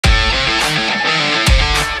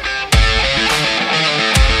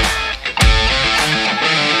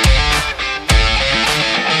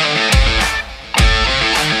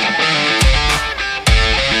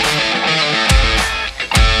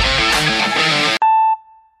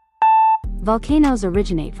Volcanoes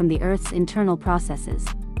originate from the Earth's internal processes,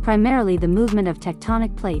 primarily the movement of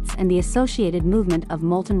tectonic plates and the associated movement of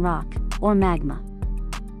molten rock, or magma.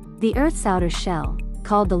 The Earth's outer shell,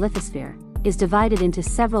 called the lithosphere, is divided into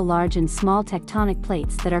several large and small tectonic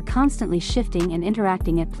plates that are constantly shifting and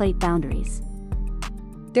interacting at plate boundaries.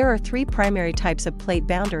 There are three primary types of plate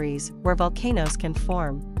boundaries where volcanoes can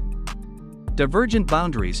form. Divergent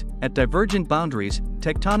boundaries. At divergent boundaries,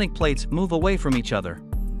 tectonic plates move away from each other.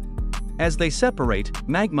 As they separate,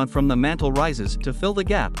 magma from the mantle rises to fill the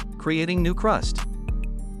gap, creating new crust.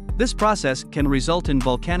 This process can result in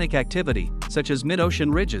volcanic activity, such as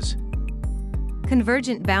mid-ocean ridges.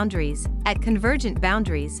 Convergent boundaries. At convergent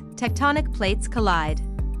boundaries, tectonic plates collide.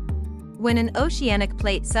 When an oceanic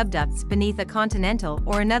plate subducts beneath a continental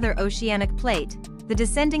or another oceanic plate, the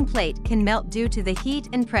descending plate can melt due to the heat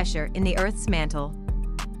and pressure in the Earth's mantle.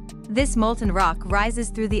 This molten rock rises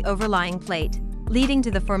through the overlying plate, leading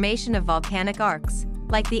to the formation of volcanic arcs,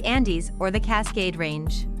 like the Andes or the Cascade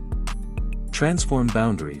Range. Transform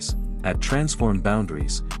boundaries. At transform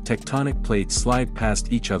boundaries, tectonic plates slide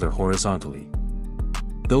past each other horizontally.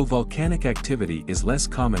 Though volcanic activity is less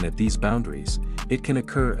common at these boundaries, it can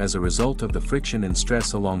occur as a result of the friction and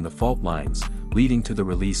stress along the fault lines, leading to the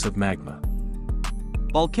release of magma.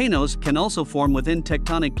 Volcanoes can also form within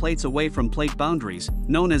tectonic plates away from plate boundaries,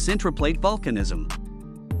 known as intraplate volcanism.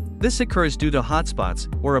 This occurs due to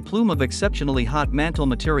hotspots, where a plume of exceptionally hot mantle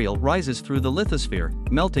material rises through the lithosphere,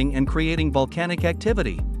 melting and creating volcanic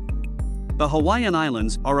activity. The Hawaiian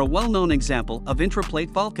Islands are a well-known example of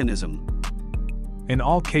intraplate volcanism. In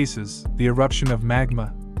all cases, the eruption of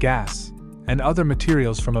magma, gas, and other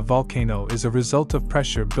materials from a volcano is a result of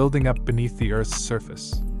pressure building up beneath the Earth's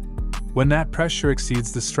surface. When that pressure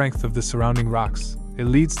exceeds the strength of the surrounding rocks, it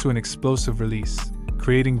leads to an explosive release,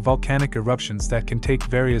 creating volcanic eruptions that can take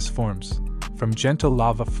various forms, from gentle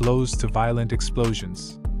lava flows to violent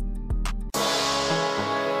explosions.